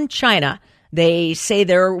from China. They say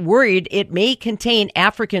they're worried it may contain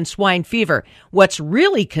African swine fever. What's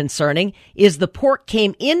really concerning is the pork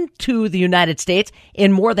came into the United States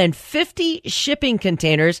in more than 50 shipping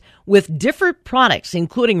containers with different products,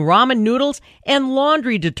 including ramen noodles and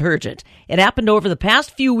laundry detergent. It happened over the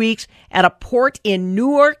past few weeks at a port in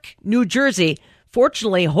Newark, New Jersey.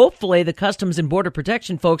 Fortunately, hopefully, the Customs and Border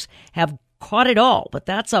Protection folks have caught it all, but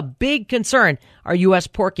that's a big concern our U.S.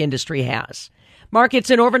 pork industry has. Markets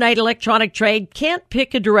in overnight electronic trade can't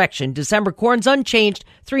pick a direction. December corn's unchanged,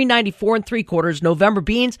 $3.94 3/4. November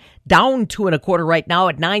beans down 2 1/4 right now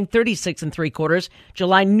at $9.36 3/4.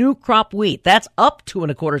 July new crop wheat, that's up 2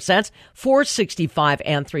 1/4 cents,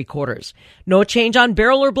 $4.65 3/4. No change on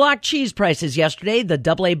barrel or block cheese prices yesterday. The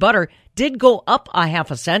AA butter did go up a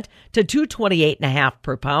half a cent to $2.28.5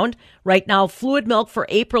 per pound. Right now, fluid milk for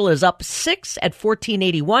April is up 6 at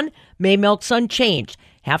 $14.81. May milk's unchanged.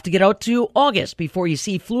 Have to get out to August before you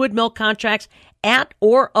see fluid milk contracts at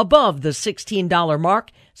or above the $16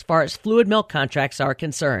 mark as far as fluid milk contracts are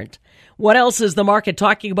concerned. What else is the market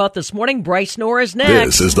talking about this morning? Bryce Knorr is next.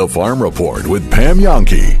 This is the Farm Report with Pam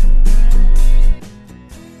Jahnke.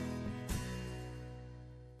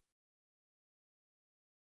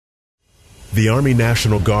 The Army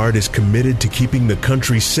National Guard is committed to keeping the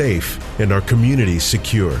country safe and our communities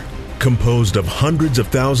secure. Composed of hundreds of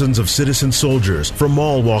thousands of citizen soldiers from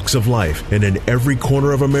all walks of life and in every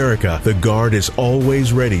corner of America, the Guard is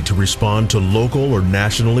always ready to respond to local or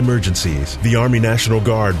national emergencies. The Army National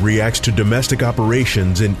Guard reacts to domestic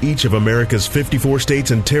operations in each of America's 54 states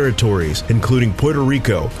and territories, including Puerto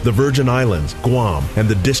Rico, the Virgin Islands, Guam, and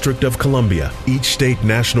the District of Columbia. Each state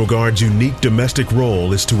National Guard's unique domestic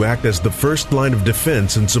role is to act as the first line of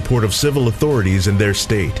defense in support of civil authorities in their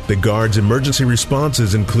state. The Guard's emergency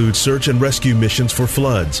responses include search and rescue missions for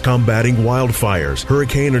floods, combating wildfires,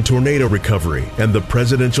 hurricane and tornado recovery, and the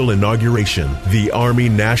presidential inauguration. The Army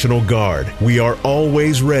National Guard. We are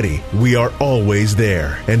always ready. We are always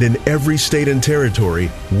there. And in every state and territory,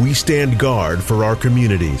 we stand guard for our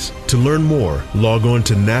communities. To learn more, log on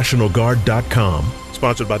to NationalGuard.com.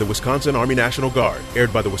 Sponsored by the Wisconsin Army National Guard.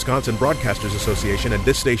 Aired by the Wisconsin Broadcasters Association and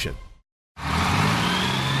this station.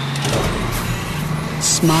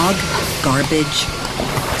 Smog, garbage,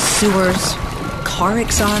 sewers, car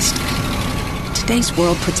exhaust. Today's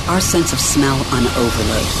world puts our sense of smell on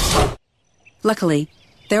overload. Luckily,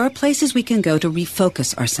 there are places we can go to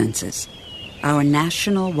refocus our senses. Our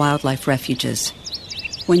national wildlife refuges.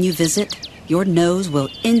 When you visit, your nose will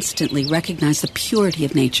instantly recognize the purity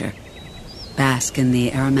of nature. Bask in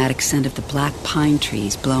the aromatic scent of the black pine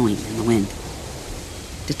trees blowing in the wind.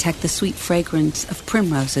 Detect the sweet fragrance of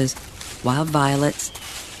primroses, wild violets,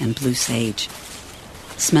 and blue sage.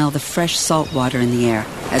 Smell the fresh salt water in the air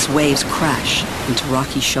as waves crash into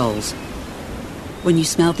rocky shoals. When you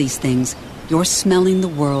smell these things, you're smelling the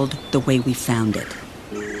world the way we found it.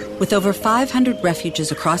 With over 500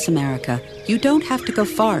 refuges across America, you don't have to go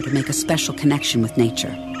far to make a special connection with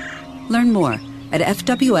nature. Learn more at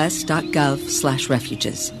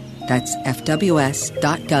fws.gov/refuges. That's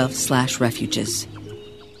fws.gov/refuges.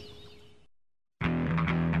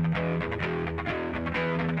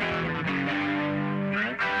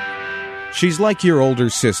 She's like your older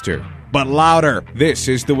sister, but louder. This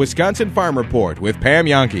is the Wisconsin Farm Report with Pam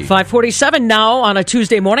Jahnke. 5:47 now on a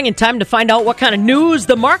Tuesday morning, and time to find out what kind of news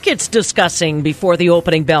the market's discussing before the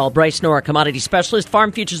opening bell. Bryce Knorr, commodity specialist,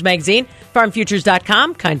 Farm Futures Magazine,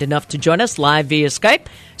 farmfutures.com, kind enough to join us live via Skype.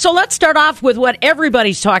 So let's start off with what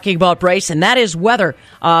everybody's talking about, Bryce, and that is weather.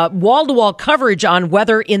 Wall-to-wall coverage on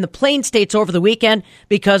weather in the Plain States over the weekend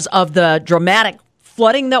because of the dramatic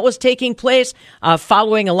flooding that was taking place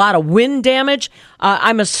following a lot of wind damage.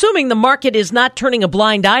 I'm assuming the market is not turning a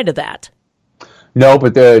blind eye to that. No,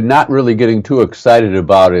 but they're not really getting too excited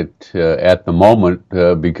about it at the moment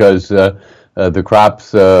because the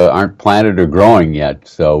crops aren't planted or growing yet.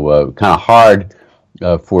 So kind of hard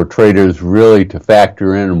for traders really to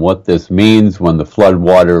factor in what this means when the flood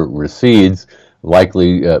water recedes.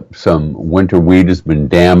 Likely some winter wheat has been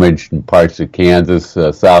damaged in parts of Kansas,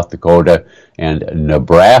 South Dakota, and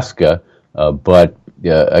Nebraska. But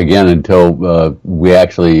again, until we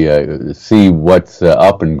actually see what's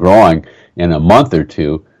up and growing in a month or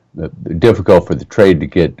two, difficult for the trade to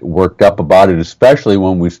get worked up about it, especially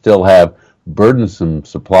when we still have burdensome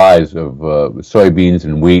supplies of soybeans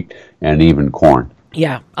and wheat and even corn.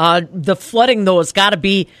 Yeah. The flooding, though, has got to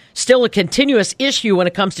be still a continuous issue when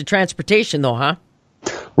it comes to transportation, though, huh?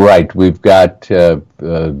 Right. We've got the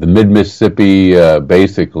mid-Mississippi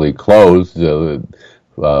basically closed from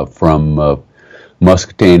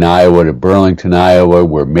Muscatine, Iowa to Burlington, Iowa,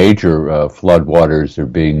 where major floodwaters are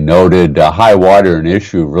being noted. High water an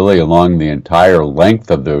issue really along the entire length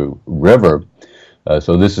of the river.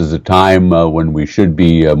 So this is a time when we should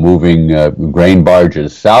be moving grain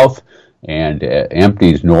barges south and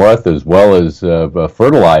empties north, as well as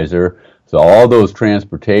fertilizer. So all those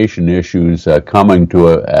transportation issues coming to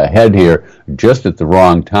a head here just at the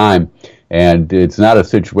wrong time. And it's not a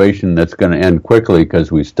situation that's going to end quickly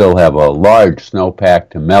because we still have a large snowpack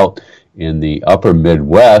to melt in the upper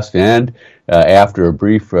Midwest. And after a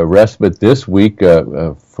brief respite this week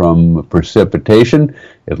from precipitation.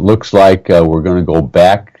 It looks like we're going to go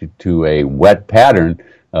back to a wet pattern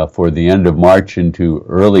for the end of March into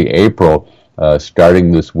early April,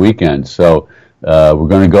 starting this weekend. So we're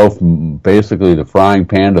going to go from basically the frying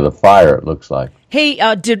pan to the fire, it looks like. Hey,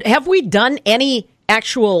 have we done any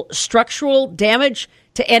actual structural damage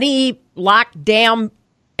to any lock, dam,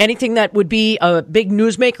 anything that would be a big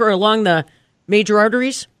newsmaker along the major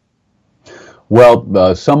arteries?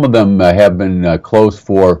 Well, some of them have been closed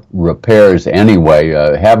for repairs anyway.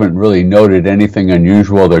 Haven't really noted anything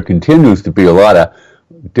unusual. There continues to be a lot of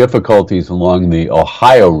difficulties along the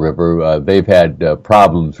Ohio River. They've had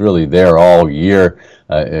problems really there all year,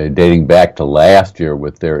 dating back to last year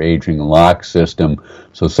with their aging lock system.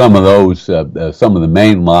 So some of those, some of the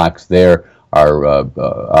main locks there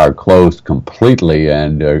are closed completely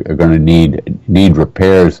and are going to need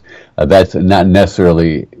repairs. That's not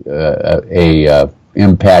necessarily a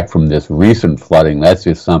impact from this recent flooding. That's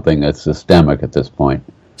just something that's systemic at this point.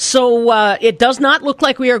 So it does not look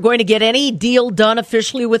like we are going to get any deal done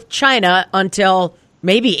officially with China until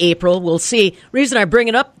maybe April. We'll see. Reason I bring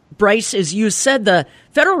it up, Bryce, is you said the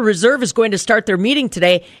Federal Reserve is going to start their meeting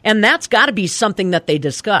today, and that's got to be something that they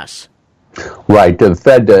discuss. Right. The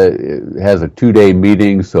Fed has a 2-day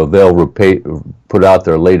meeting, so they'll put out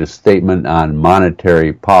their latest statement on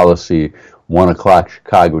monetary policy, 1 o'clock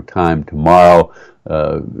Chicago time tomorrow.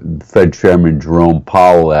 Fed Chairman Jerome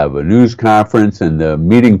Powell will have a news conference, and the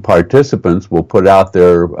meeting participants will put out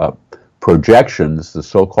their projections, the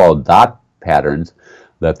so-called dot patterns,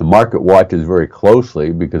 that the market watches very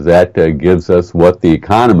closely, because that gives us what the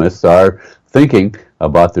economists are thinking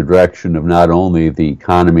about the direction of not only the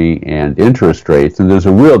economy and interest rates. And there's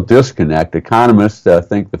a real disconnect. Economists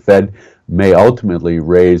think the Fed may ultimately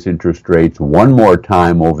raise interest rates one more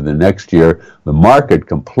time over the next year. The market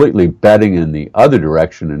completely betting in the other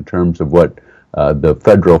direction in terms of what the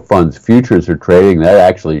federal funds futures are trading. That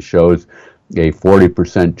actually shows a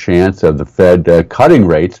 40% chance of the Fed cutting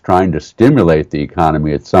rates, trying to stimulate the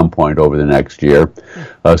economy at some point over the next year.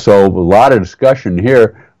 So a lot of discussion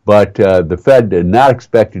here. But the Fed is not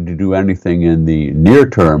expected to do anything in the near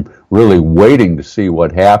term, really waiting to see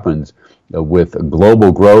what happens with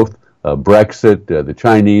global growth, Brexit, the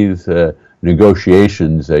Chinese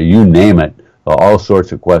negotiations, you name it, all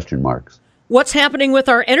sorts of question marks. What's happening with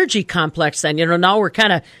our energy complex then? Now we're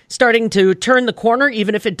kind of starting to turn the corner,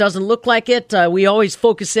 even if it doesn't look like it. We always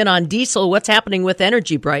focus in on diesel. What's happening with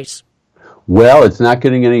energy, Bryce? Well, it's not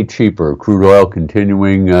getting any cheaper. Crude oil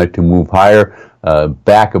continuing to move higher.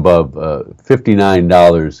 Back above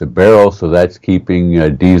 $59 a barrel, so that's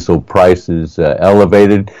keeping diesel prices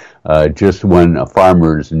elevated. Just when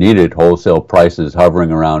farmers need it, wholesale prices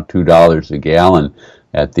hovering around $2 a gallon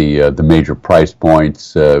at the major price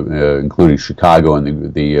points, including Chicago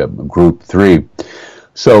and the Group 3.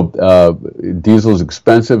 So diesel is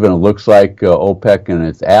expensive, and it looks like OPEC and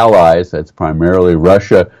its allies, that's primarily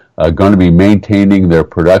Russia, going to be maintaining their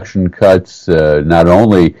production cuts not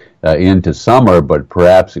only into summer, but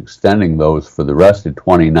perhaps extending those for the rest of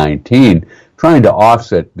 2019, trying to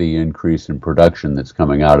offset the increase in production that's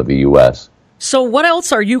coming out of the U.S. So what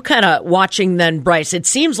else are you kind of watching then, Bryce? It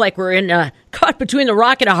seems like we're caught between the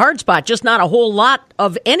rock and a hard spot, just not a whole lot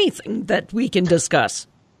of anything that we can discuss.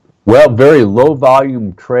 Well, very low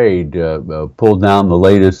volume trade pulled down the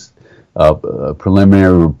latest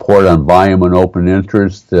preliminary report on volume and open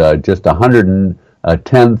interest. Just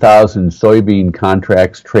 110,000 soybean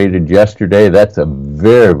contracts traded yesterday. That's a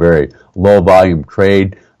very, very low volume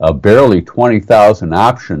trade. Barely 20,000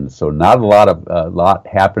 options, so not a lot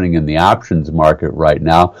happening in the options market right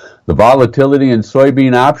now. The volatility in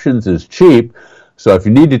soybean options is cheap, so if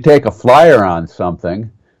you need to take a flyer on something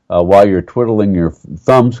while you're twiddling your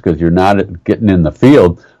thumbs because you're not getting in the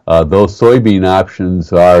field, those soybean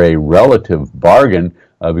options are a relative bargain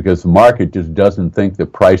because the market just doesn't think that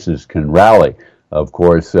prices can rally. Of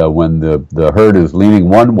course, when the herd is leaning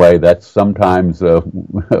one way, that sometimes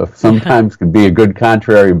can be a good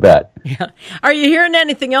contrary bet. Yeah. Are you hearing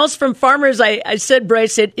anything else from farmers? I said,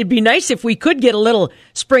 Bryce, it'd be nice if we could get a little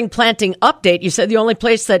spring planting update. You said the only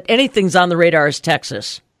place that anything's on the radar is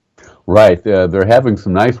Texas. Right. They're having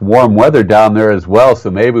some nice warm weather down there as well,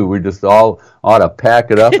 so maybe we just all ought to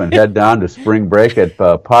pack it up and head down to spring break at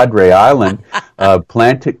Padre Island.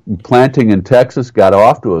 Planting in Texas got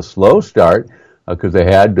off to a slow start because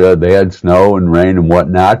they had snow and rain and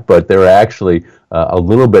whatnot, but they're actually a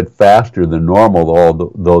little bit faster than normal,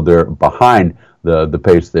 although they're behind the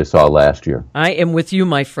pace they saw last year. I am with you,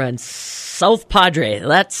 my friend. South Padre.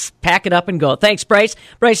 Let's pack it up and go. Thanks, Bryce.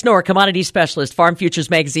 Bryce Knorr, commodity specialist, Farm Futures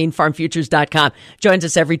Magazine, farmfutures.com. Joins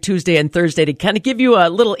us every Tuesday and Thursday to kind of give you a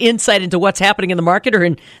little insight into what's happening in the market or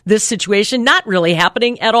in this situation. Not really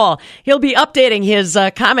happening at all. He'll be updating his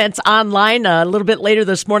comments online a little bit later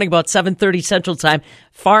this morning, about 7:30 Central Time.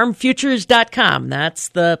 farmfutures.com. That's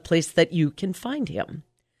the place that you can find him.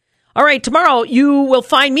 All right, tomorrow you will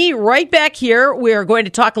find me right back here. We're going to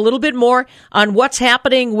talk a little bit more on what's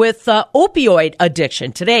happening with opioid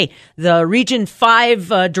addiction. Today, the Region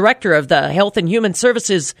 5 director of the Health and Human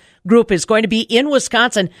Services Group is going to be in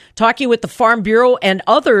Wisconsin talking with the Farm Bureau and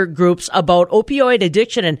other groups about opioid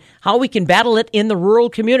addiction and how we can battle it in the rural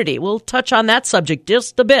community. We'll touch on that subject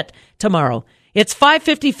just a bit tomorrow. It's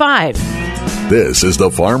 5:55. This is the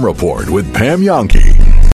Farm Report with Pam Jahnke.